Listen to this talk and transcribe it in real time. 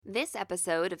This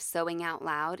episode of Sewing Out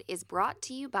Loud is brought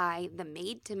to you by the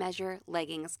Made to Measure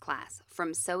Leggings class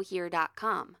from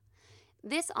SewHere.com.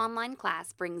 This online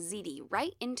class brings ZD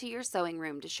right into your sewing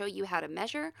room to show you how to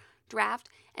measure, draft,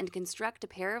 and construct a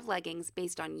pair of leggings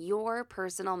based on your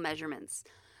personal measurements.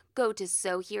 Go to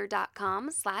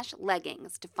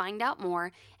SewHere.com/leggings to find out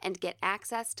more and get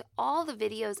access to all the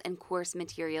videos and course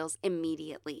materials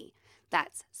immediately.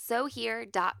 That's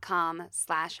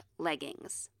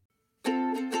SewHere.com/leggings.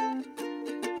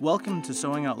 Welcome to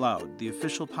Sewing Out Loud, the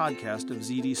official podcast of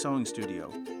ZD Sewing Studio.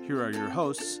 Here are your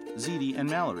hosts, ZD and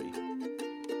Mallory.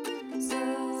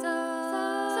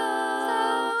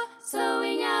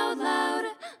 Sewing Out Loud.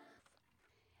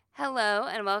 Hello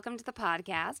and welcome to the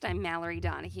podcast. I'm Mallory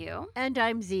Donahue. And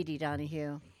I'm ZD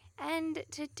Donahue. And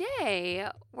today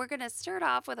we're going to start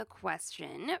off with a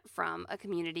question from a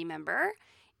community member.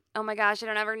 Oh my gosh, I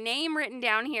don't have her name written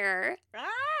down here.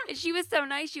 She was so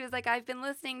nice. She was like, I've been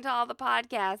listening to all the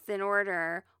podcasts in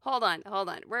order. Hold on.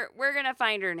 We're going to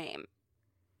find her name.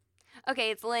 Okay,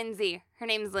 it's Lindsay. Her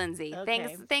name's Lindsay.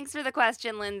 Okay. Thanks for the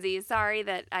question, Lindsay. Sorry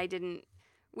that I didn't,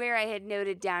 where I had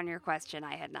noted down your question,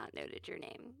 I had not noted your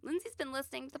name. Lindsay's been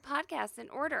listening to the podcasts in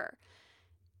order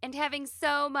and having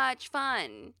so much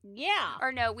fun. Yeah.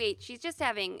 Or no, wait, she's just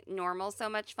having normal so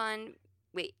much fun.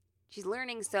 Wait, she's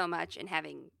learning so much and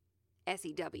having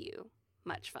SEW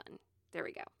much fun. There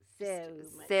we go.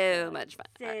 So much fun.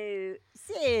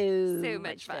 So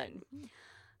much fun.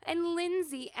 And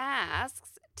Lindsay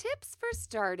asks, tips for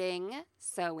starting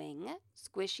sewing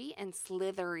squishy and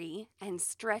slithery and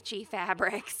stretchy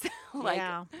fabrics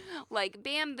like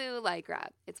bamboo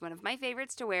lycra. It's one of my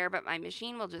favorites to wear, but my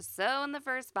machine will just sew in the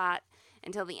first spot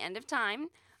until the end of time,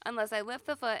 unless I lift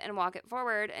the foot and walk it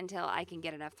forward until I can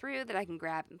get enough through that I can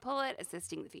grab and pull it,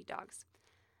 assisting the feed dogs.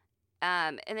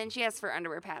 And then she asks for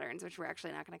underwear patterns, which we're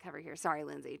actually not going to cover here. Sorry,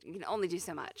 Lindsay. You can only do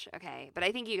so much, okay? But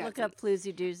I think you got Look up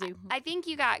Floozy Doozy. I think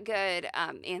you got good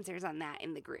answers on that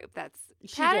in the group.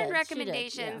 She Pattern did,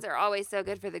 recommendations are always so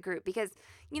good for the group because,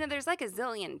 there's like a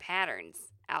zillion patterns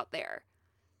out there.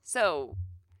 So,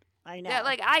 I know. that,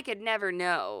 I could never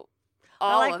know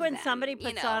I all like of when them, somebody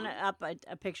puts on up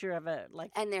a picture of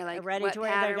and they're like, a ready what to wear.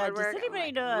 pattern They would go, work? does anybody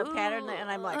I'm do like, a pattern? And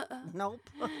I'm like, nope.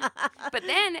 But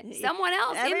then someone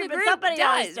else in the group somebody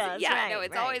else does. does. Yeah, Right, no,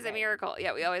 it's always a miracle.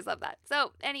 Yeah, we always love that.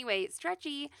 So anyway,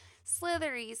 stretchy,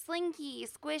 slithery, slinky,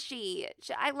 squishy.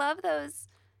 I love those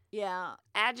Yeah.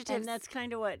 adjectives. And that's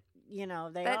kind of what,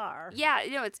 they are. Yeah,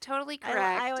 it's totally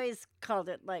correct. I always called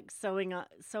it like sewing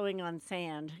on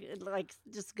sand. It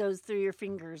just goes through your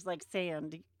fingers like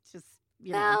sand. Just,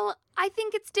 Well, I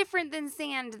think it's different than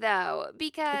sand, though,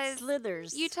 because it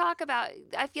slithers. you talk about,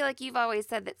 I feel like you've always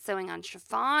said that sewing on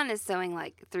chiffon is sewing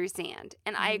through sand,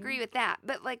 and I agree with that.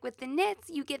 But with the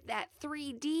knits, you get that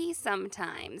 3D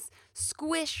sometimes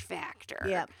squish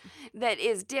factor that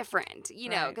is different,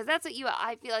 because that's what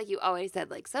I feel like you always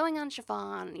said, sewing on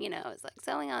chiffon, it's like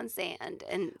sewing on sand.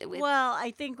 Well,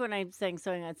 I think when I'm saying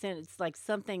sewing on sand, it's like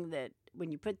something that when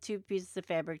you put two pieces of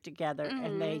fabric together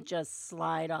and they just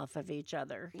slide off of each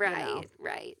other. Right.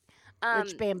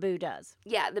 Which bamboo does.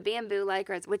 Yeah, the bamboo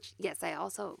lycras, which, yes, I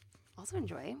also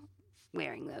enjoy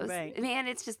wearing those. Right. Man,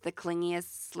 it's just the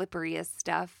clingiest, slipperiest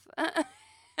stuff.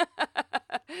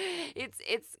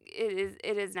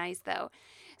 It is nice, though.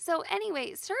 So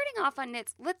anyway, starting off on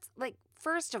knits, let's,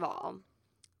 first of all,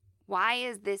 why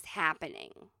is this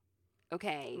happening?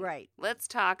 Okay. Right. Let's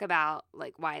talk about,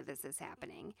 why this is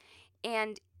happening.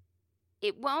 And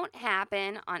it won't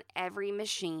happen on every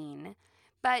machine,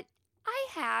 but I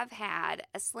have had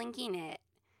a slinky knit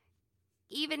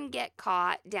even get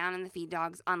caught down in the feed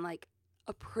dogs on,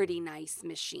 a pretty nice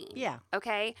machine. Yeah.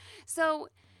 Okay? So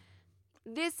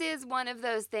this is one of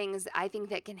those things I think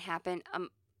that can happen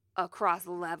across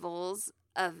levels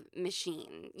of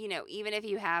machine. Even if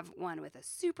you have one with a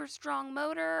super strong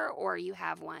motor or you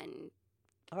have one...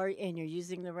 And you're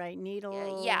using the right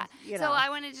needle. Yeah. So I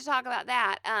wanted to talk about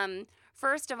that.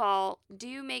 First of all,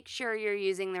 do make sure you're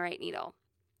using the right needle.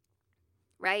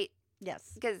 Right? Yes.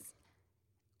 Because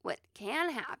what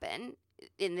can happen,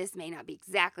 and this may not be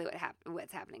exactly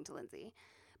what's happening to Lindsay,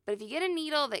 but if you get a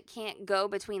needle that can't go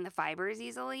between the fibers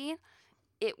easily,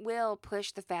 it will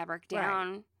push the fabric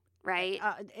down. Right?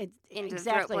 Into the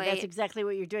throat plate. That's exactly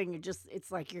what you're doing.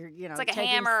 It's like you're, it's like a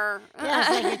hammer. Yeah, it's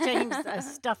like you're taking a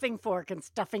stuffing fork and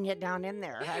stuffing it down in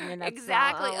there. I mean, that's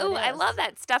exactly. Oh, I love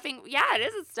that stuffing. Yeah, it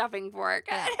is a stuffing fork.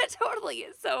 Yeah. It totally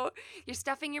is. So you're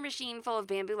stuffing your machine full of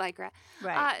bamboo lycra.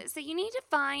 Right. So you need to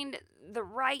find the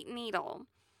right needle.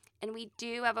 And we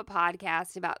do have a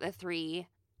podcast about the 3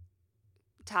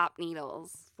 top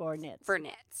needles for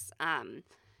knits.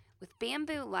 With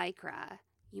bamboo lycra,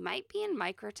 you might be in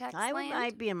Microtex I land.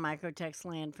 might be in Microtex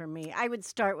land for me. I would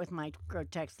start with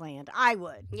Microtex land. I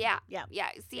would. Yeah. Yeah.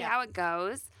 See how it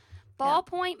goes.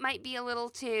 Ballpoint might be a little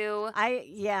too. I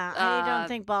don't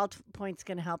think ballpoint's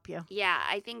going to help you. Yeah,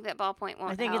 I think that ballpoint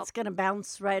won't I think help. it's going to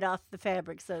bounce right off the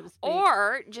fabric, so to speak.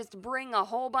 Or just bring a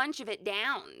whole bunch of it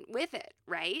down with it,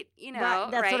 right? Right,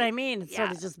 that's what I mean. It's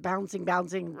sort of just bouncing,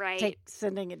 right.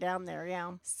 Sending it down there,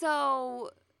 yeah.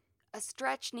 So a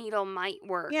stretch needle might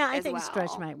work. Yeah, I as think well,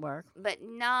 stretch might work. but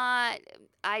not.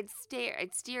 I'd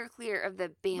steer clear of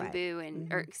the bamboo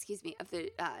or excuse me, of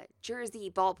the jersey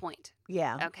ballpoint.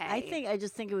 Yeah. Okay. I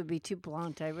just think it would be too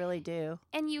blunt. I really do.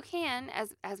 And you can,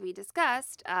 as we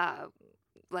discussed,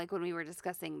 like when we were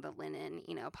discussing the linen,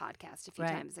 podcast a few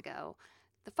times ago.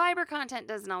 The fiber content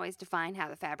doesn't always define how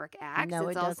the fabric acts. No,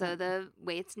 it's it also doesn't. the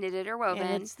way it's knitted or woven.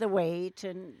 And it's the weight,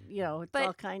 and it's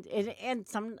all kinds. And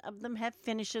some of them have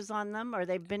finishes on them, or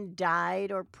they've been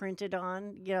dyed or printed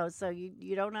on. So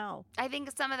you don't know. I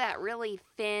think some of that really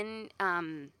thin,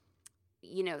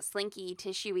 slinky,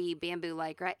 tissuey bamboo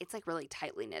lycra, it's like really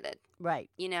tightly knitted. Right.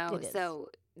 It is. So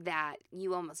that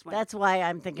you almost want. That's why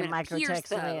I'm thinking pierce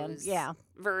Microtex land. those Yeah.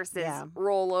 Versus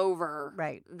roll over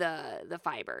Right. the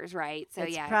fibers, right? So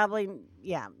it's probably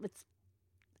it's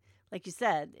like you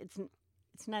said,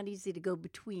 it's not easy to go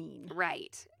between.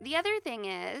 Right. The other thing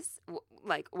is,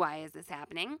 why is this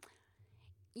happening?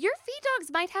 Your feed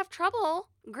dogs might have trouble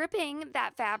gripping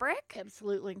that fabric.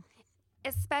 Absolutely.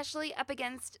 Especially up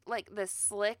against like the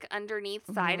slick underneath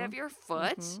side of your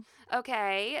foot. Mm-hmm.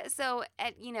 Okay. So,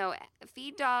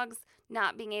 feed dogs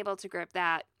not being able to grip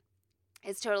that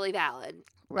is totally valid.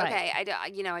 Right. Okay.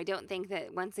 I don't think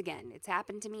that, once again, it's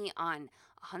happened to me on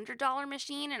a $100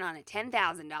 machine and on a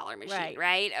 $10,000 machine,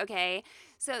 right? Okay.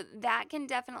 So that can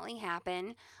definitely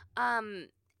happen. And,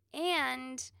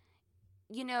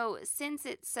 since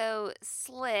it's so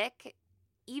slick,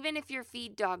 even if your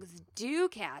feed dogs do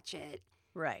catch it,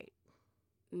 right,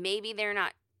 maybe they're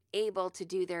not able to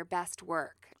do their best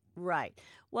work. Right.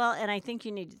 Well, and I think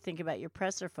you need to think about your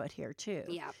presser foot here too.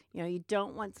 Yeah. You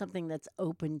don't want something that's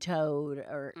open-toed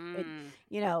or,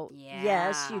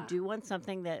 yes, you Yeah. do want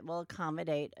something that will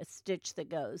accommodate a stitch that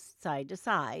goes side to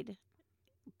side.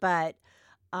 But,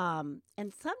 and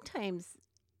sometimes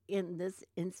in this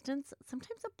instance,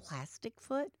 sometimes a plastic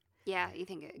foot Yeah, you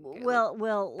think it will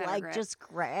better like grip. just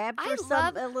grab I for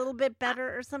love- a little bit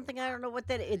better or something. I don't know what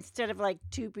that, instead of like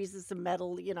two pieces of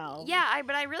metal, Yeah,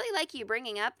 but I really like you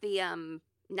bringing up the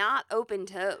not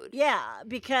open-toed. Yeah,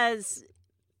 because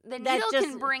The that needle can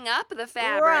just- bring up the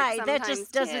fabric. right, that sometimes,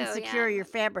 just doesn't too, secure yeah. your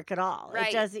fabric at all. Right.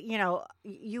 It doesn't,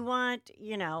 you want,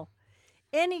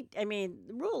 the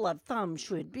rule of thumb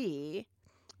should be,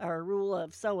 or rule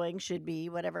of sewing should be,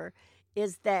 whatever,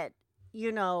 is that,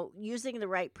 using the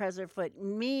right presser foot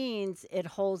means it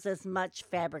holds as much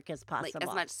fabric as possible. Like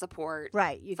as much support.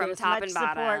 Right. You from get as top much and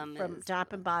support bottom from as-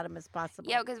 top and bottom as possible.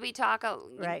 Yeah, because we talk,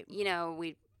 Right.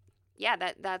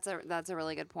 that's a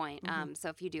really good point. Mm-hmm. So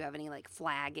if you do have any like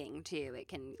flagging too, it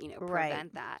can Right.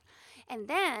 prevent that. And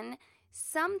then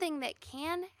something that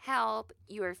can help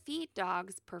your feed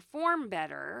dogs perform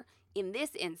better in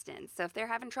this instance. So if they're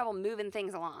having trouble moving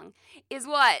things along, is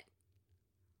what?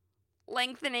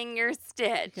 Lengthening your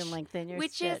stitch. You can lengthen your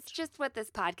which stitch. is just what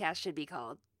this podcast should be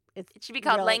called. It should be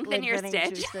called Lengthen Your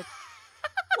lengthening Stitch.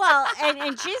 Well,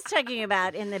 and she's talking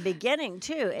about in the beginning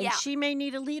too, and Yeah. she may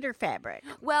need a leader fabric.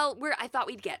 Well, I thought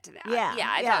we'd get to that. Yeah,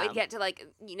 I yeah. thought we'd get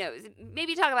to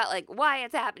maybe talk about like why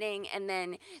it's happening, and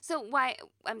then why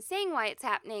I'm saying why it's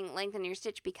happening. Lengthen your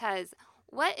stitch, because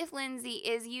what if Lindsay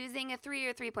is using a 3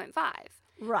 or 3.5?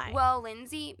 Right. Well,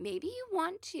 Lindsay, maybe you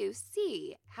want to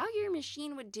see how your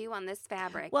machine would do on this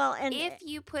fabric. Well, and if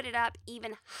you put it up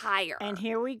even higher. and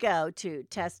here we go to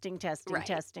testing, Right,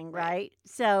 testing, right. right?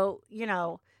 So,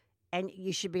 and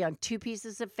you should be on 2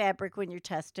 pieces of fabric when you're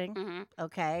testing. Mhm.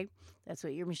 Okay. That's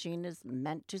what your machine is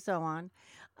meant to sew on.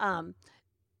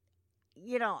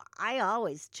 I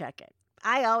always check it.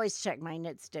 I always check my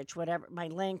knit stitch, whatever, my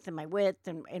length and my width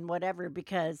and whatever,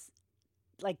 because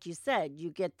like you said, you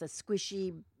get the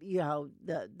squishy,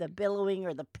 the billowing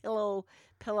or the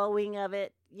pillowing of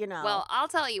it, Well, I'll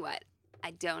tell you what,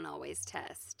 I don't always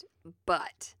test,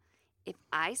 but if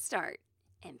I start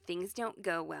and things don't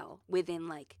go well within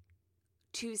like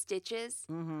 2 stitches,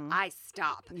 I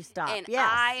stop. You stop. And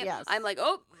yes. I'm like,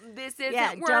 oh, this isn't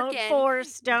working. Don't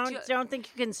force. Ju- Don't think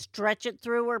you can stretch it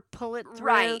through or pull it through.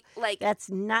 Right. Like, That's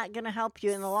not going to help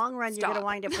you in the long run. You're going to Stop.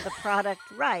 wind up with a product,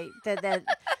 right? That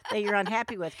that you're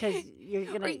unhappy with because you're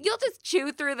gonna. You'll just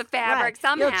chew through the fabric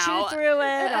somehow. You'll chew through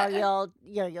it, or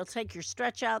you'll take your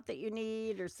stretch out that you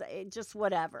need, or just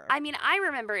whatever. I mean, I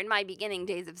remember in my beginning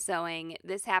days of sewing,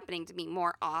 this happening to me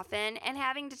more often, and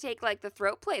having to take like the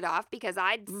throat plate off because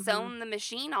I'd sewn the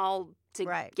machine all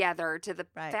together to the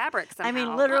fabric somehow. I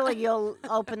mean, literally, you'll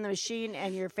open the machine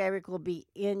and your fabric will be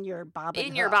in your bobbin.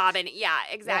 In your bobbin, yeah,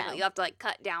 exactly. You have to like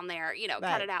cut down there,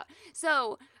 cut it out.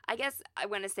 So I guess I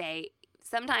want to say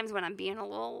sometimes when I'm being a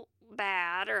little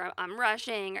bad or I'm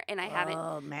rushing and I haven't.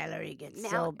 Oh, Mallory gets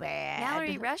so bad.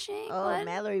 Mallory rushing? Oh,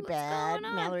 Mallory bad.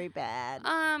 Mallory bad.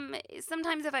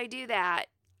 Sometimes if I do that,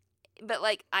 but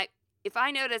like if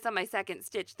I notice on my second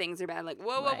stitch things are bad, like,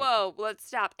 whoa, let's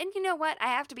stop. And you know what? I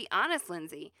have to be honest,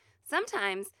 Lindsay.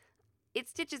 Sometimes it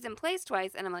stitches in place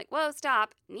twice, and I'm like, whoa,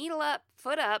 stop, needle up,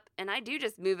 foot up, and I do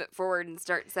just move it forward and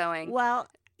start sewing. Well,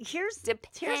 here's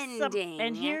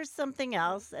something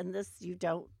else, and this you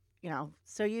don't,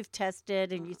 so you've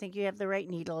tested, and you think you have the right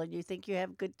needle, and you think you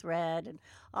have good thread, and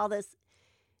all this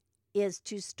is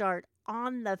to start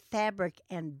on the fabric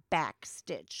and back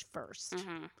stitch first.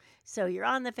 So you're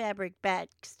on the fabric, back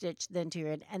stitch, then to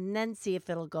your end, and then see if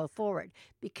it'll go forward.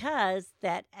 Because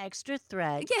that extra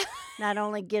thread not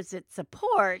only gives it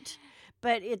support,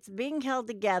 but it's being held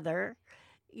together.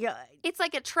 It's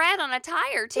like a tread on a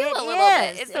tire too, a little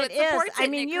bit. So it supports it. I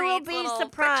mean, you will be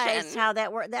surprised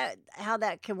friction. how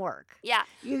that can work. Yeah,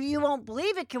 you won't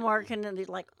believe it can work, and then you're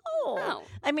like, oh. No.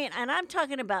 I mean, and I'm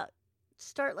talking about.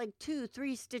 Start like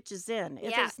 2-3 stitches in.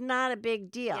 It's not a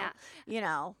big deal,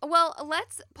 Well,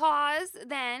 let's pause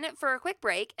then for a quick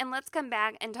break, and let's come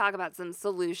back and talk about some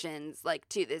solutions like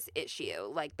to this issue,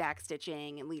 like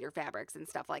backstitching and leader fabrics and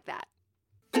stuff like that.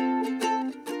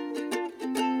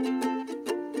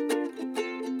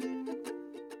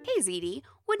 Hey, ZD,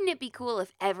 wouldn't it be cool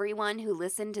if everyone who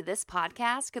listened to this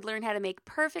podcast could learn how to make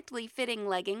perfectly fitting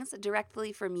leggings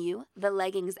directly from you, the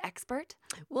leggings expert?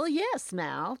 Well, yes,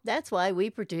 Mal. That's why we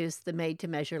produce the Made to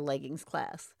Measure leggings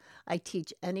class. I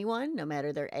teach anyone, no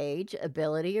matter their age,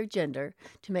 ability, or gender,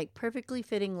 to make perfectly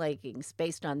fitting leggings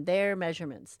based on their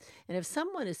measurements. And if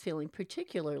someone is feeling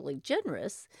particularly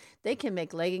generous, they can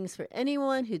make leggings for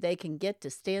anyone who they can get to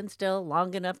stand still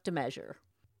long enough to measure.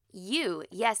 You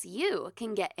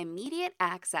can get immediate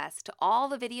access to all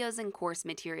the videos and course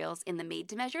materials in the Made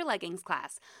to Measure leggings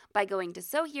class by going to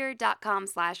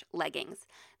sewhere.com/leggings.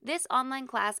 This online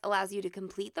class allows you to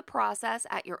complete the process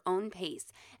at your own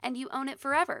pace, and you own it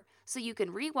forever, so you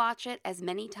can rewatch it as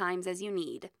many times as you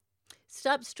need.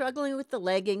 Stop struggling with the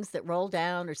leggings that roll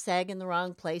down or sag in the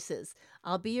wrong places.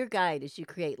 I'll be your guide as you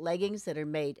create leggings that are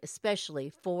made especially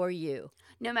for you.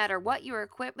 No matter what your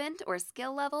equipment or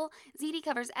skill level, ZD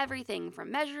covers everything from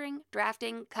measuring,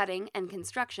 drafting, cutting, and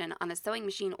construction on a sewing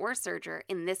machine or serger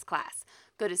in this class.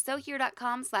 Go to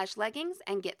sewhere.com/leggings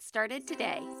and get started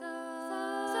today.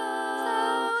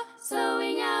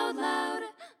 Sewing out loud.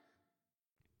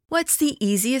 What's the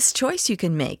easiest choice you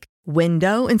can make?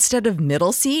 Window instead of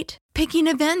middle seat? Picking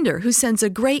a vendor who sends a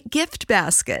great gift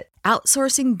basket?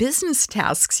 Outsourcing business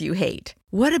tasks you hate?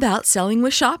 What about selling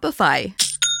with Shopify?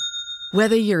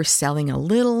 Whether you're selling a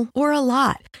little or a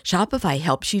lot, Shopify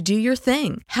helps you do your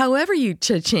thing, however you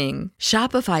cha-ching.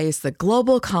 Shopify is the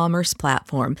global commerce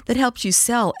platform that helps you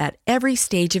sell at every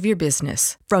stage of your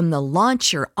business. From the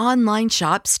launch your online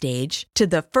shop stage to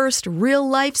the first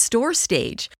real-life store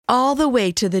stage, all the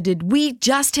way to the did we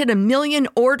just hit 1 million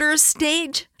orders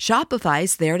stage.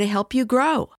 Shopify's there to help you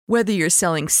grow. Whether you're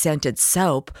selling scented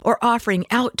soap or offering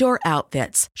outdoor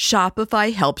outfits,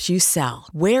 Shopify helps you sell.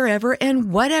 Wherever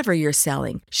and whatever you're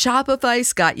selling,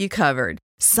 Shopify's got you covered.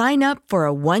 Sign up for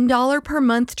a $1 per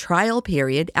month trial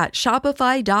period at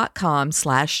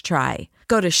shopify.com/try.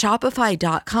 Go to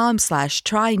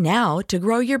shopify.com/try now to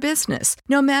grow your business,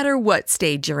 no matter what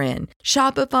stage you're in.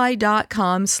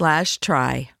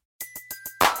 Shopify.com/try.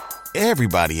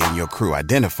 Everybody in your crew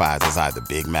identifies as either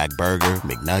Big Mac Burger,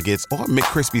 McNuggets, or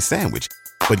McCrispy Sandwich.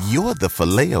 But you're the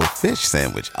Filet-O-Fish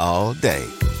Sandwich all day.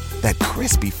 That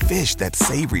crispy fish, that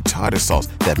savory tartar sauce,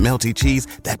 that melty cheese,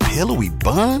 that pillowy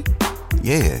bun.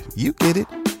 Yeah, you get it.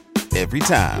 Every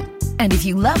time. And if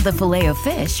you love the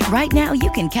Filet-O-Fish, right now you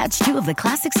can catch 2 of the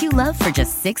classics you love for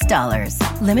just $6.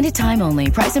 Limited time only.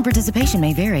 Price and participation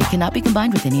may vary. Cannot be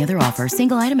combined with any other offer.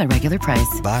 Single item at regular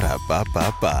price.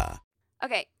 Ba-da-ba-ba-ba.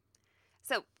 Okay.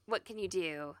 So what can you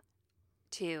do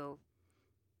to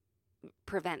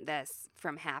prevent this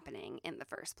from happening in the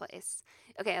first place?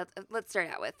 Okay, let's start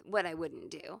out with what I wouldn't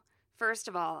do. First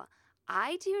of all,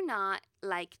 I do not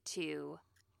like to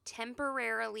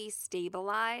temporarily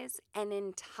stabilize an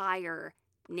entire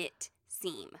knit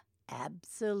seam.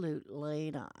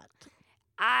 Absolutely not.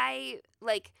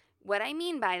 what I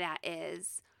mean by that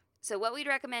is, so what we'd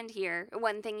recommend here,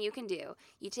 one thing you can do,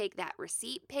 you take that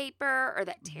receipt paper or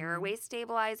that tearaway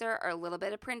stabilizer or a little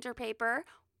bit of printer paper.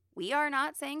 We are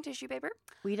not saying tissue paper.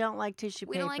 We don't like tissue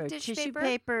paper. We don't like tissue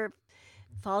paper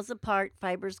falls apart,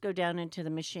 fibers go down into the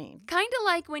machine. Kind of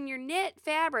like when your knit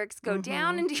fabrics go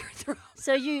down into your throat.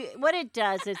 So what it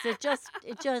does is it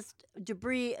just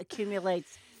debris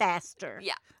accumulates faster.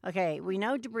 Yeah. Okay, we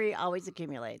know debris always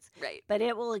accumulates. Right. But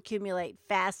it will accumulate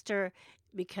faster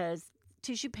because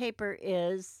tissue paper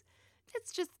is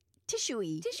It's just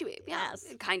tissuey. tissuey. Yeah. Yes.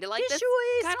 Kind of like this.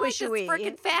 Tissuey, Kind of like this squishy.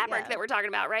 freaking fabric Yeah. that we're talking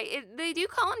about, right? They do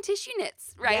call them tissue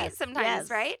knits, right? Yes, Sometimes, yes.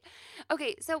 right?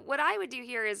 Okay, so what I would do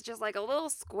here is just like a little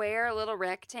square, a little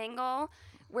rectangle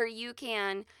where you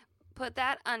can put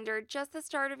that under just the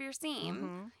start of your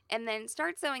seam and then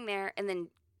start sewing there. And then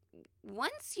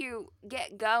once you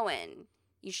get going,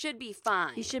 you should be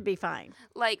fine. You should be fine.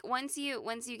 Like once you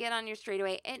get on your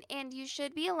straightaway, and you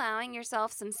should be allowing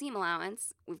yourself some seam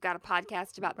allowance. We've got a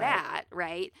podcast about that,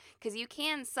 right? Because you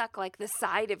can suck like the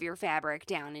side of your fabric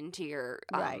down into your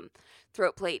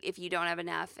throat plate if you don't have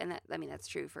enough, and that's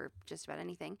true for just about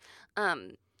anything,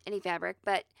 any fabric.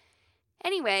 But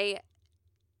anyway,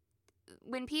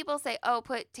 when people say, "Oh,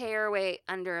 put tearaway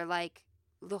under like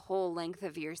the whole length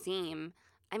of your seam,"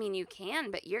 I mean you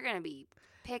can, but you're gonna be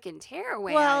picking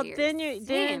tearaway out of your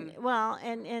seam.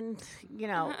 And you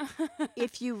know,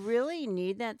 if you really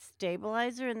need that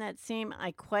stabilizer in that seam,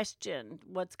 I question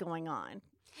what's going on.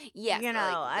 Yes, you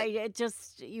know,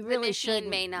 you really the machine shouldn't.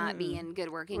 may not be in good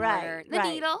working Right, order.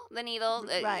 right. The needle,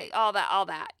 Right. all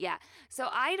that. Yeah. So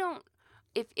I don't.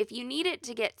 If you need it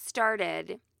to get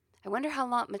started, I wonder how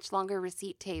much longer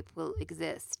receipt tape will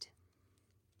exist.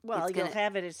 Well, It's you'll gonna-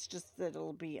 have it. It's just that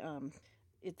it'll be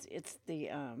it's the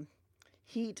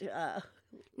heat.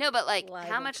 No, but like, Well, I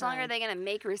how will much longer try. are they going to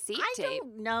make receipt I tape?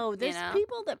 don't know. There's know?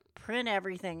 people that print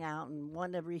everything out and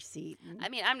want a receipt. I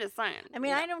mean, I'm just saying. I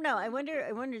mean, I don't know. I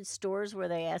wondered stores where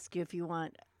they ask you if you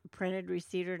want a printed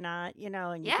receipt or not, you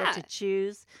know, and you get to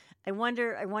choose. I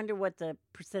wonder what the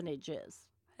percentage is.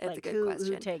 That's like a good who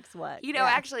question. Who takes what? You know,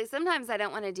 actually, sometimes I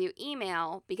don't want to do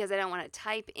email because I don't want to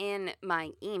type in my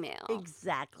email.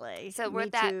 Exactly. So Me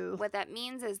what too. that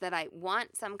means is that I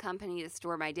want some company to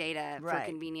store my data for Right.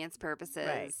 convenience purposes.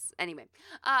 Right. Anyway,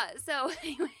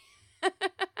 anyway.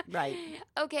 Right.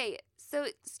 Okay, so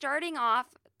starting off,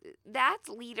 that's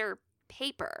leader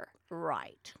paper.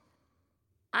 Right.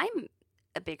 I'm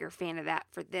a bigger fan of that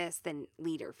for this than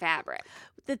leader fabric.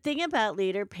 The thing about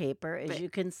leader paper is But- you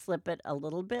can slip it a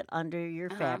little bit under your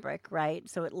fabric, right?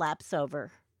 So it laps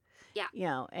over. Yeah. You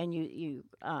know, and you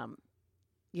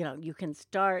can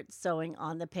start sewing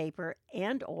on the paper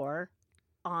and or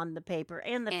on the paper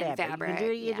and the And fabric. You can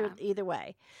do it fabric, either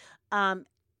way.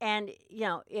 And you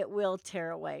know, it will tear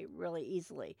away really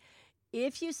easily.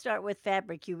 If you start with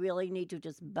fabric, you really need to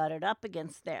just butt it up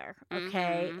against there,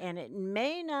 okay? Mhm. And it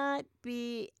may not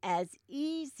be as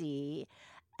easy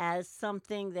as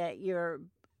something that you're,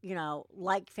 you know,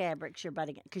 like fabrics you're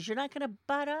butting it, because you're not going to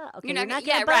butt up. Okay? You're not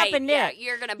going to butt up a knit. Yeah,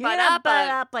 you're going to You're butt gonna up butt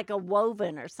up like a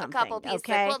woven or a something. couple pieces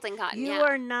okay? of quilting cotton. You yeah.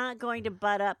 are not going to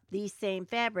butt up the same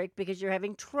fabric because you're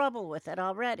having trouble with it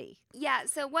already. Yeah,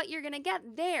 so what you're going to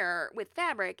get there with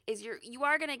fabric is you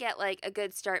are going to get like a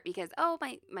good start because, oh,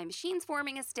 my machine's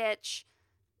forming a stitch.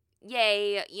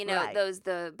 Yay, you know, Right.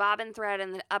 the bobbin thread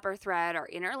and the upper thread are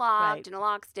interlocked Right. in a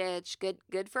lock stitch.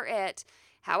 Good for it.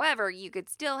 However, you could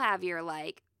still have your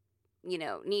like, you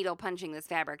know, needle punching this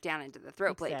fabric down into the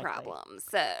throat plate Exactly. problem.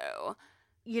 So,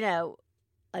 You know,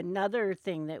 another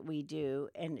thing that we do,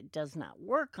 and it does not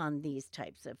work on these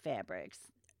types of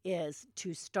fabrics, is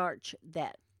to starch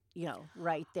that, you know,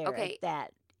 right there Okay. at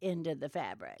that end of the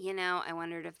fabric. you know, I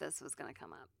wondered if this was going to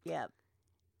come up. Yep.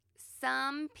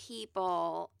 Some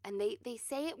people, and they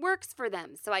say it works for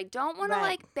them, so I don't want to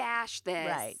Right. like bash this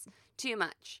Right. too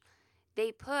much.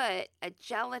 They put a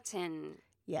gelatin.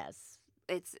 Yes.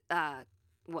 It's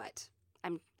what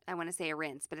I want to say a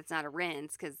rinse, but it's not a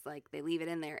rinse because like they leave it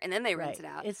in there and then they rinse Right. it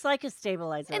out. It's like a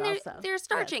stabilizer And also. they're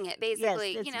starching Yes. it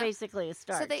basically. Yes, it's you know, basically a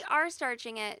starch. so they are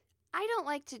starching it. I don't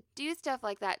like to do stuff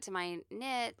like that to my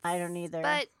knits. I don't either.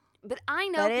 But I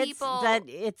know people.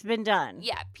 It's been done.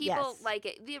 Yeah, people Yes. like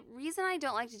it. The reason I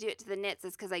don't like to do it to the knits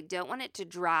is because I don't want it to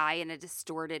dry in a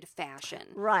distorted fashion.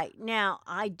 Right. Now,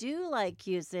 I do like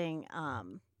using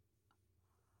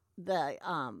the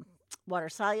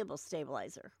water-soluble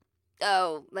stabilizer.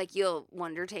 Oh, like you'll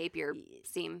wonder tape your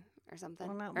seam or something?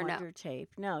 Well, not or no? wonder tape.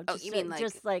 No, Oh, just, you mean like-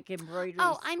 just like embroidery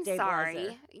Oh, I'm stabilizer.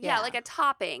 sorry. Yeah, like a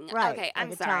topping. Right, Okay, like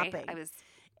I'm a sorry. topping. I was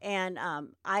And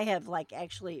I have like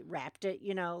actually wrapped it,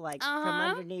 like from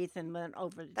underneath and went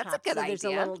over the top. That's a good There's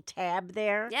idea. a little tab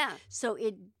there. Yeah. So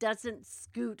it doesn't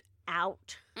scoot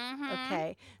out.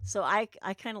 Okay. So I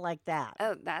kind of like that.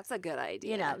 Oh, that's a good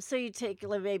idea. So you take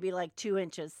maybe like 2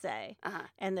 inches, say,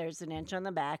 and there's an inch on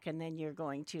the back, and then you're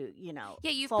going to,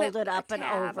 you fold put it up a and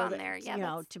tab over, on there.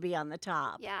 Yeah, to be on the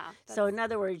top. Yeah. So in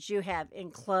other words, you have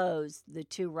enclosed the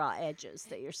 2 raw edges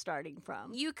that you're starting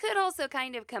from. You could also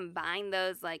kind of combine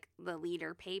those, like the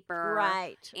leader paper,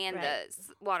 and the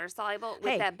water soluble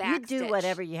with that back you do stitch.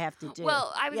 whatever you have to do.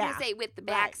 Well, I was going to say with the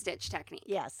back stitch technique.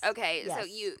 Yes. Okay. Yes. So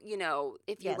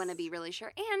if you want to be really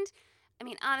sure, and I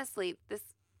mean honestly, this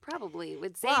probably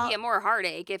would save you more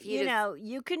heartache if you.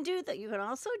 You can do that. You can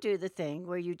also do the thing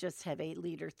where you just have a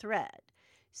leader thread.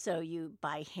 So you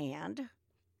by hand.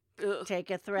 Take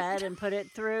a thread and put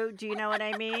it through. Do you know what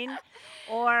I mean?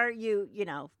 Or you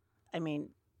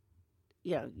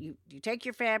take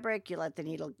your fabric, you let the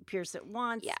needle pierce it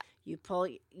once. Yeah. You pull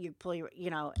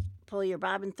your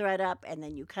bobbin thread up, and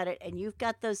then you cut it, and you've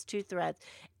got those 2 threads,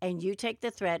 and you take the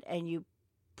thread and you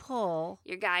pull.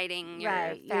 You're guiding your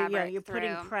fabric You're through.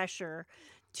 putting pressure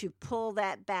to pull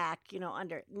that back,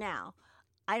 under. Now,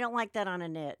 I don't like that on a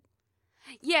knit.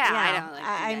 Yeah, I don't like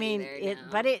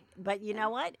that either, but you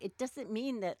know what? It doesn't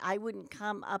mean that I wouldn't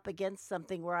come up against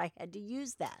something where I had to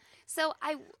use that. So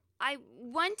I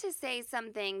want to say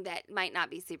something that might not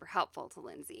be super helpful to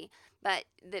Lindsay, but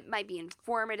that might be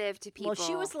informative to people. Well,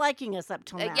 she was liking us up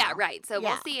till now. Yeah, right. So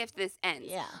we'll see if this ends.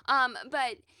 Yeah.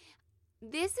 But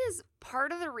this is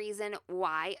part of the reason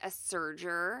why a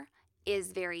serger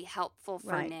is very helpful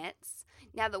for knits.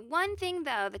 Now, the one thing,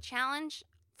 though, the challenge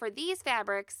for these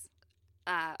fabrics,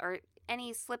 or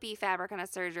any slippy fabric on a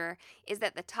serger, is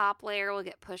that the top layer will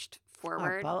get pushed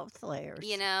forward. Or both layers.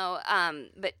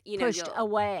 But pushed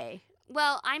away.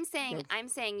 Well, I'm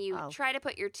saying you try to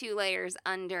put your 2 layers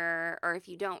under, or if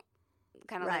you don't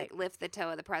kind of like lift the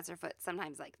toe of the presser foot,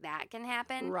 sometimes like that can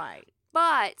happen. Right.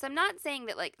 But so I'm not saying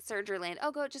that like serger land.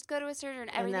 Just go to a serger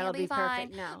and everything will be fine.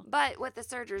 Perfect. No. But what the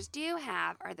sergers do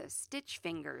have are those stitch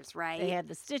fingers, right? They have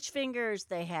the stitch fingers.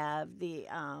 They have the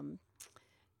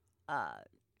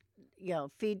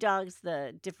feed dogs,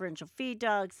 the differential feed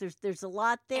dogs. There's a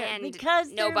lot there, and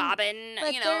because no bobbin.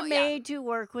 But they're made to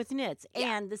work with knits,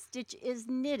 and the stitch is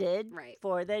knitted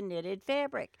for the knitted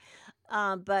fabric.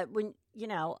 But when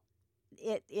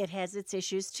it has its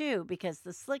issues too, because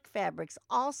the slick fabrics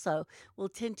also will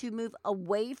tend to move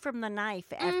away from the knife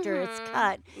after it's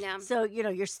cut. Yeah. So,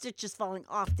 your stitch is falling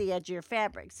off the edge of your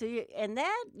fabric. So and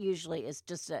that usually is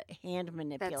just a hand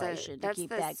manipulation to keep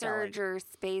that going. That's the serger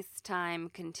space-time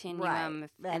continuum,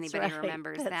 if anybody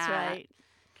remembers that. That's right.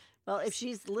 Well, if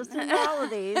she's listening to all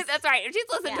of these. That's right. If she's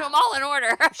listening to them all in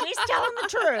order. She's telling the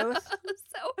truth.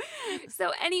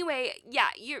 So anyway,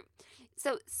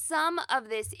 So some of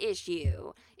this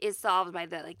issue is solved by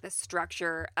the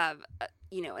structure of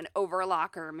an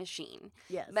overlocker machine.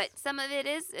 Yes. But some of it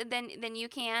is then you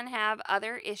can have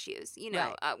other issues,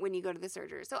 when you go to the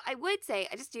serger. So I would say,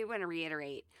 I just do want to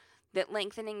reiterate that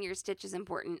lengthening your stitch is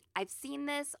important. I've seen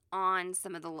this on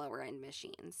some of the lower end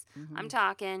machines. Mm-hmm. I'm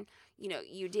talking,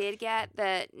 you did get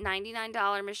the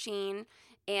 $99 machine,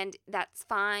 and that's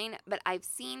fine. But I've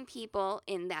seen people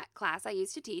in that class I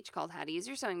used to teach called How to Use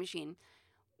Your Sewing Machine.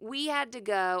 We had to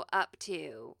go up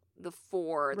to the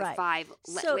 4, the 5.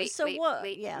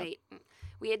 Wait.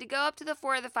 We had to go up to the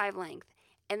 4 or the 5 length.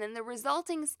 And then the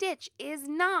resulting stitch is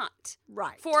not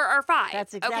 4 or 5.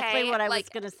 That's exactly what I was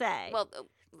going to say. Well,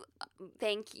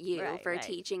 thank you for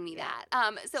teaching me that.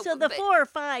 So the 4 or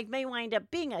 5 may wind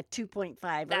up being a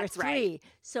 2.5 or a 3. Right.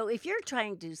 So if you're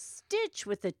trying to stitch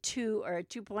with a 2 or a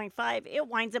 2.5, it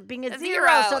winds up being a 0.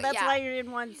 So that's why you're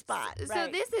in one spot. So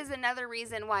this is another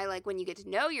reason why, when you get to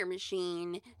know your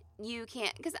machine, you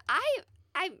can't, because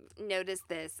I've noticed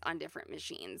this on different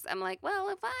machines. I'm like,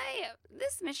 well,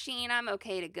 this machine, I'm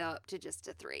okay to go up to just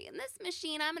a 3. And this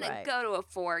machine, I'm going to go to a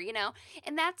 4,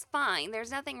 and that's fine.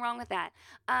 There's nothing wrong with that.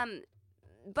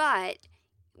 But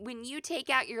when you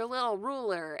take out your little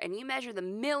ruler and you measure the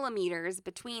millimeters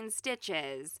between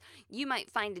stitches, you might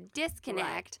find a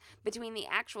disconnect between the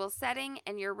actual setting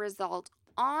and your result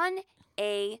on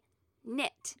a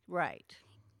knit. Right.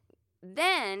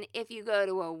 Then, if you go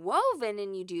to a woven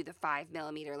and you do the 5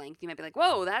 millimeter length, you might be like,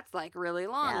 whoa, that's really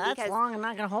long. Yeah, that's long. I'm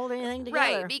not going to hold anything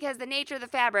together. Right, because the nature of the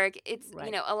fabric, it's,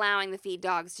 allowing the feed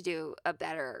dogs to do a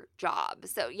better job.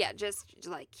 So, just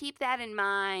keep that in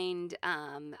mind.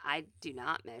 I do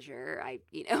not measure.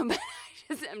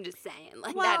 But I'm just saying,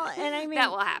 that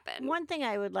will happen. One thing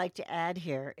I would like to add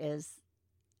here is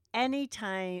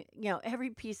anytime, every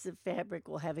piece of fabric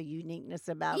will have a uniqueness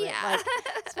about it. Yeah. Like,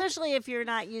 especially if you're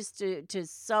not used to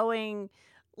sewing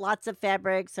lots of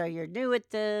fabrics, or you're new at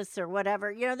this or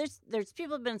whatever. There's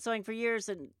people who've been sewing for years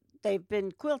and they've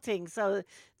been quilting. So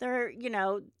they're,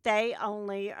 they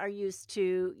only are used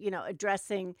to,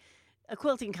 addressing a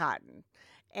quilting cotton.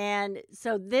 And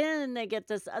so then they get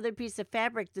this other piece of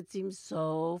fabric that seems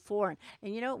so foreign.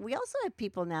 And, we also have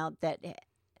people now that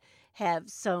have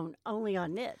sewn only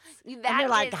on knits. And they're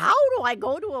like, how do I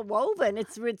go to a woven?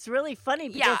 It's really funny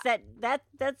because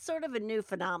that's sort of a new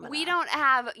phenomenon. We don't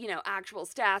have, actual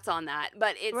stats on that,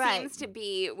 but it seems to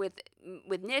be with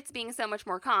knits being so much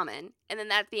more common, and then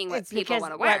that being what people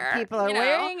want to wear. What people are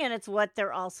wearing, and it's what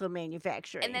they're also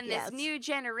manufacturing. And then this new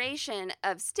generation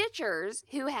of stitchers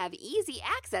who have easy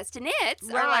access to knits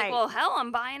are like, well, hell,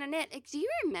 I'm buying a knit. Do you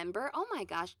remember? Oh my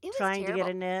gosh, it was trying terrible.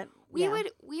 to get a knit.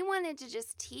 We wanted to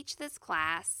just teach this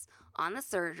class on the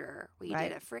serger. We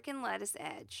did a freaking lettuce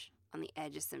edge on the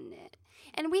edge of some knit.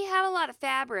 And we have a lot of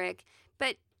fabric,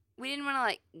 but we didn't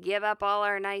want to give up all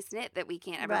our nice knit that we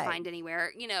can't ever find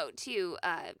anywhere, to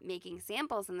making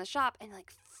samples in the shop. And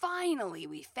finally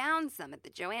we found some at the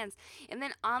Joann's. And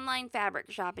then online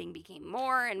fabric shopping became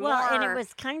more and more. Well, and it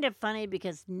was kind of funny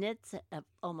because knits have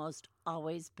almost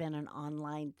always been an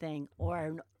online thing or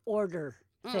an order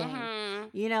thing.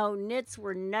 Mm-hmm. Knits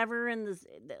were never in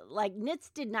the knits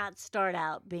did not start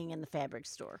out being in the fabric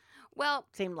store. Well,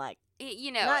 seemed like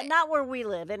not where we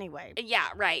live anyway. Yeah,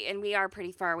 right. And we are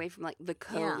pretty far away from the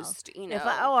coast,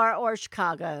 or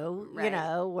Chicago,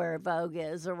 right. Where Vogue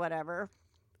is or whatever.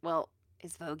 Well,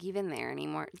 is Vogue even there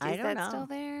anymore? I don't know. Still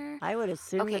there? I would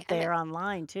assume that they're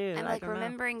online too. I'm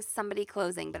remembering somebody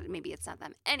closing, but maybe it's not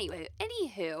them. Anyway,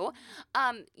 anywho,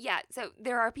 so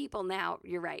there are people now,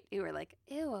 you're right, who are like,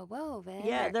 ew, a woven.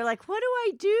 Yeah, they're like, what do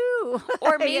I do?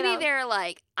 Or maybe they're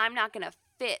like, I'm not going to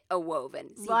fit a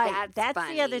woven. See, that's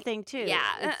funny. The other thing too. Yeah.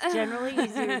 It's generally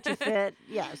easier to fit.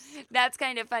 Yes. That's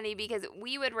kind of funny because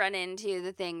we would run into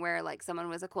the thing where someone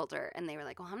was a quilter and they were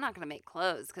like, well, I'm not going to make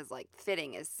clothes because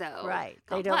fitting is so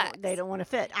complex. They don't want to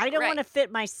fit. I don't want to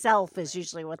fit myself is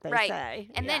usually what they say.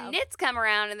 And then knits come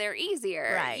around and they're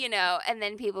easier, and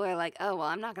then people are like, oh, well,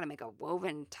 I'm not going to make a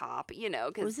woven top,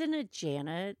 because wasn't it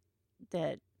Janet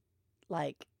that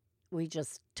we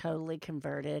just totally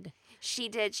converted? She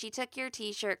did. She took your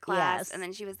T-shirt class, and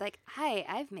then she was like, "Hi,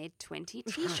 I've made 20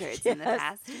 T-shirts in the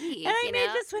past week. And I made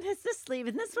this one has this sleeve,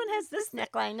 and this one has this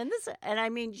neckline, and this. And I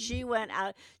mean, she went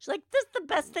out. She's like, "This is the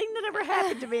best thing that ever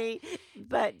happened to me."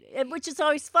 But which is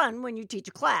always fun when you teach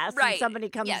a class, and somebody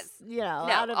comes,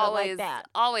 out of it like that.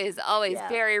 Always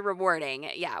very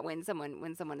rewarding. Yeah, when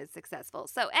someone is successful.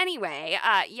 So anyway,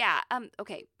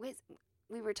 okay.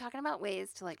 We were talking about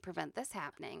ways to those this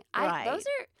happening. Those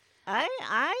are.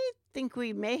 I think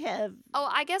we may have. Oh,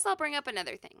 I guess I'll bring up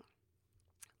another thing.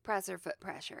 Presser foot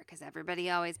pressure, because everybody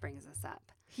always brings this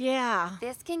up. Yeah.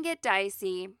 This can get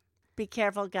dicey. Be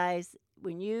careful, guys.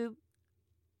 When you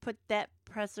put that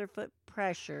presser foot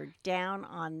pressure down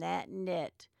on that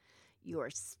knit,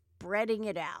 you're spreading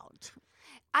it out.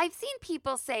 I've seen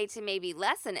people say to maybe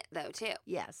lessen it, though, too.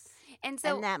 Yes. And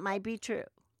that might be true.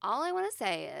 All I want to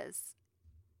say is,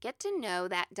 get to know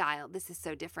that dial. This is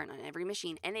so different on every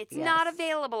machine, and it's not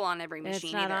available on every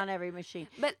machine. It's not on every machine.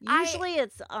 But usually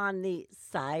it's on the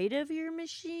side of your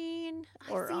machine,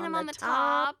 or I've seen on them the on the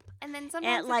top, and then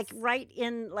sometimes right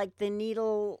in the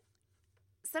needle.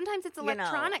 Sometimes it's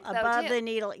electronic, though, above too. the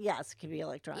needle. Yes, it can be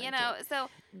electronic. So.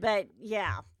 But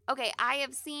yeah. Okay, I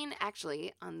have seen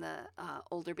actually on the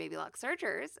older Baby Lock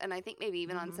sergers, and I think maybe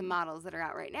even on some models that are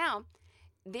out right now.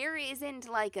 There isn't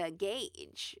a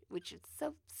gauge, which is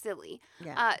so silly.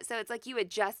 Yeah. So it's you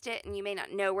adjust it and you may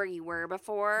not know where you were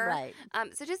before. Right.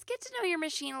 So just get to know your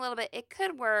machine a little bit. It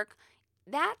could work.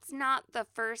 That's not the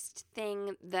first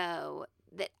thing, though,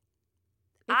 that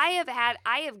I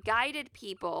have guided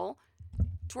people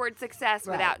towards success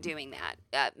without doing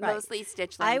that. Mostly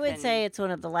stitch length. I would say it's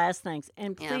one of the last things.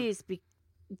 And please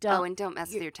don't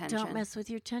mess with your tension. Don't mess with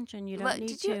your tension. You don't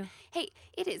need to. Hey,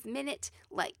 it is minute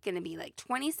going to be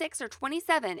 26 or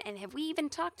 27, and have we even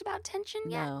talked about tension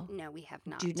yet? No, we have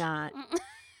not. Do not.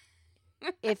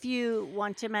 If you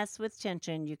want to mess with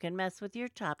tension, you can mess with your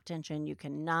top tension. You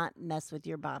cannot mess with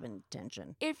your bobbin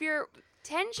tension. If your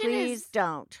tension Please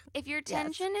don't. If your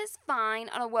tension is fine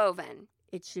on a woven,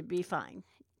 it should be fine.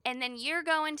 And then you're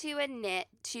going to a knit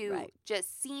to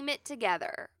just seam it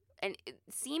together. And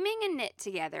seaming a knit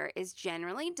together is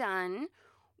generally done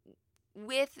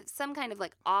with some kind of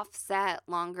offset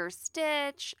longer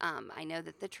stitch. I know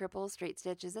that the triple straight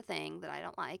stitch is a thing that I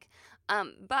don't like.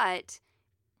 But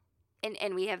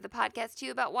And we have the podcast too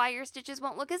about why your stitches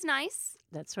won't look as nice.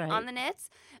 That's right. On the knits.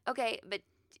 Okay, but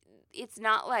it's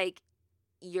not like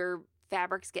your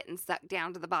fabric's getting sucked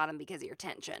down to the bottom because of your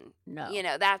tension. No.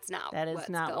 That's not That is what's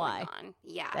not going why. on.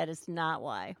 Yeah. That is not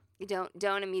why. You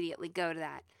don't immediately go to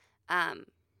that.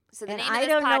 So the And name I of this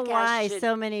don't know podcast why should,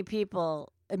 so many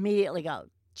people immediately go,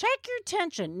 check your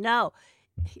tension. No.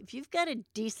 If you've got a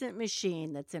decent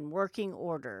machine that's in working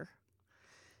order,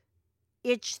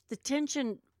 the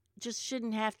tension just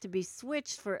shouldn't have to be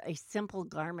switched for a simple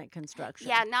garment construction.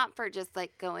 Yeah, not for just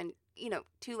like going,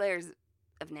 2 layers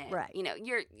of knit. Right.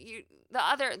 The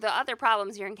other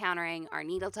problems you're encountering are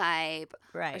needle type,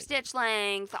 or Right. stitch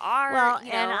length, And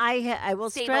I will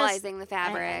stabilizing the stress,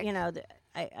 fabric.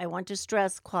 I want to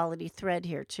stress quality thread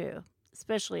here too,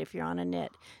 especially if you're on a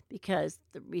knit, because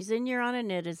the reason you're on a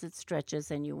knit is it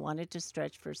stretches and you want it to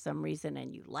stretch for some reason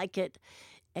and you like it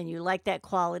and you like that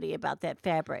quality about that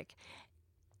fabric.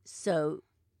 So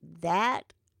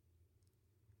that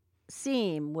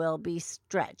seam will be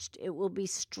stretched. It will be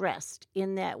stressed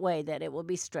in that way that it will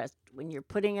be stressed when you're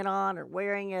putting it on or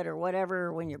wearing it or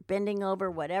whatever, when you're bending over,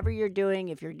 whatever you're doing,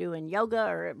 if you're doing yoga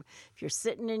or if you're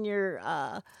sitting in your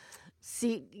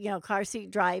seat, car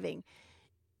seat driving.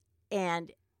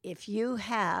 And if you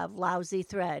have lousy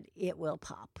thread, it will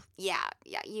pop. Yeah,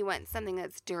 you want something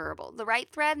that's durable. The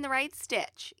right thread and the right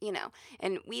stitch,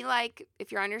 And we like,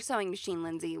 if you're on your sewing machine,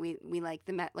 Lindsay, we like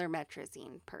the Metler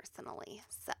Metrazine personally.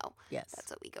 So Yes. that's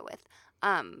what we go with.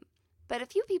 But a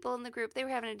few people in the group, they were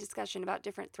having a discussion about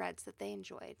different threads that they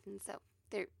enjoyed. And so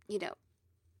they're,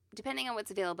 depending on what's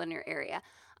available in your area,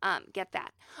 get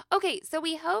that. Okay, so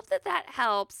we hope that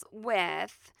helps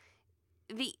with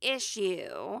the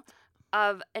issue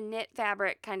of a knit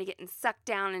fabric kind of getting sucked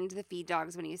down into the feed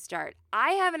dogs when you start.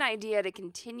 I have an idea to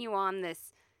continue on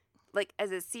this, like,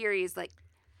 as a series, like,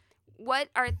 what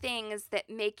are things that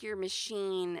make your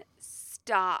machine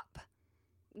stop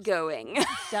going?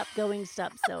 Stop going,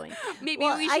 stop sewing. Maybe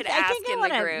we should I ask think I in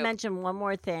want the to group. mention one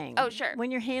more thing. Oh, sure.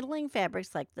 When you're handling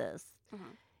fabrics like this,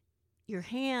 Mhm. your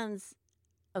hands,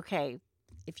 okay,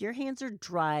 if your hands are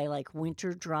dry, like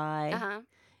winter dry, Uh-huh.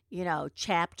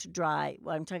 Chapped dry,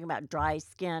 well, I'm talking about dry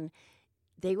skin,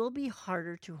 they will be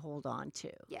harder to hold on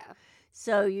to. Yeah.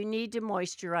 So you need to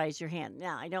moisturize your hand.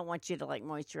 Now, I don't want you to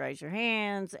moisturize your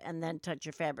hands and then touch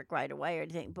your fabric right away or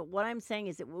anything. But what I'm saying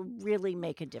is it will really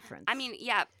make a difference. I mean,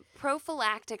 yeah,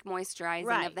 prophylactic moisturizing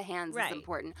Right, of the hands right. is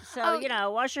important.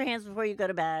 So, wash your hands before you go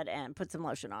to bed and put some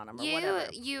lotion on them or whatever.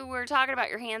 You were talking about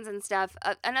your hands and stuff.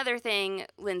 Another thing,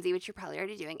 Lindsay, which you're probably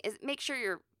already doing, is make sure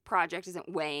your project isn't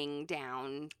weighing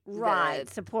down Right.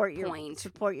 the Support your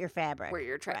fabric. where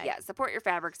you're trying. Right. Yeah, support your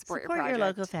fabric, support your Support project. your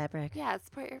local fabric. Yeah,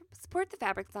 support the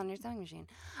fabrics on your sewing machine.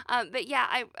 But yeah,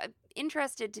 I'm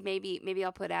interested to maybe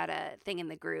I'll put out a thing in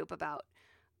the group about,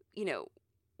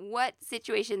 what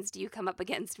situations do you come up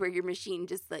against where your machine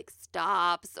just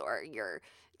stops, or you're,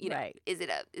 Right. is it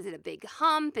a big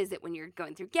hump? Is it when you're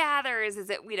going through gathers? Is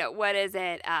it, what is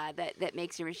it that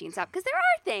makes your machine stop? Because there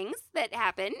are things that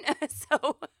happen.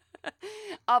 So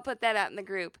I'll put that out in the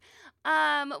group.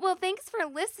 Well, thanks for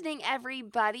listening,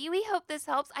 everybody. We hope this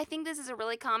helps. I think this is a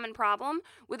really common problem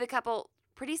with a couple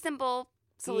pretty simple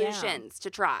solutions to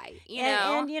try.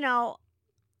 And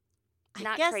I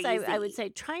Not guess I would crazy. say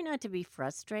try not to be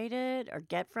frustrated or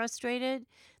get frustrated.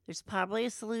 There's probably a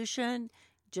solution.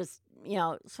 Just,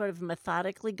 sort of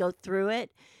methodically go through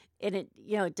it. And it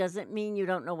doesn't mean you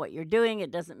don't know what you're doing. It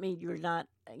doesn't mean you're not,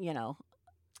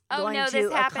 going no, to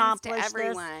this happens to accomplish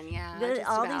everyone. Yeah, just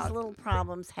all about. these little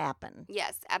problems happen.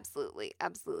 Yes, absolutely.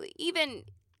 Even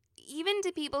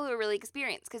to people who are really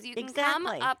experienced, because you can come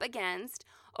Exactly. up against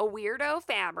a weirdo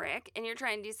fabric and you're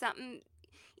trying to do something.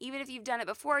 Even if you've done it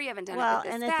before, you haven't done it with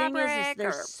this and the fabric. thing is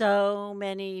there's so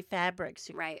many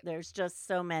fabrics. Right. There's just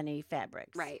so many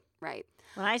fabrics. Right.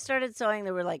 When I started sewing,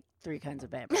 there were 3 kinds of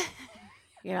fabric.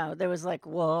 There was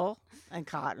wool and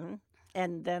cotton,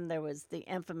 and then there was the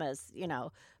infamous,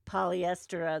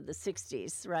 polyester of the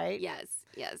 60s, right? Yes.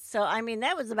 So,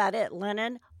 that was about it.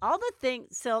 Linen, all the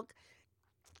things, silk.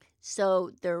 So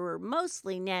there were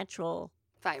mostly natural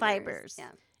fibers.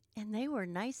 Yeah. And they were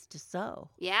nice to sew.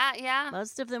 Yeah.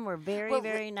 Most of them were very, Well,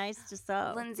 very nice to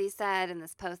sew. Lindsay said in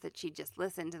this post that she just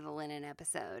listened to the linen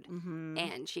episode Mhm.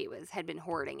 and she had been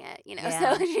hoarding it,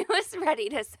 Yeah. so she was ready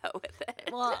to sew with it.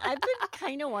 Well, I've been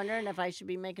kind of wondering if I should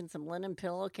be making some linen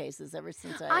pillowcases ever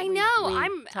since I we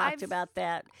know. talked I've- about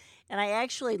that. And I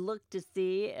actually looked to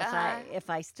see Uh-huh. if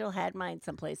I still had mine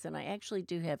someplace, and I actually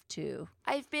do have 2.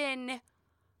 I've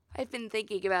been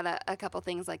thinking about a couple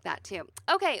things like that too.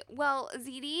 Okay, well,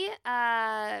 ZD,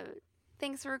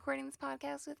 Thanks for recording this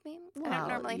podcast with me. Well, I don't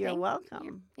normally you're think.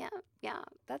 welcome. Yeah.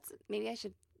 That's maybe I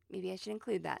should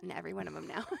include that in every one of them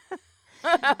now.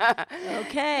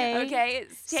 Okay. Okay.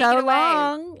 Take So it away.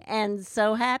 long and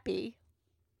so happy.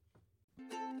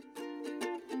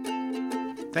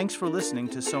 Thanks for listening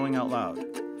to Sewing Out Loud.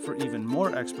 For even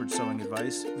more expert sewing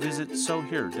advice, visit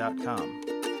sewhere.com.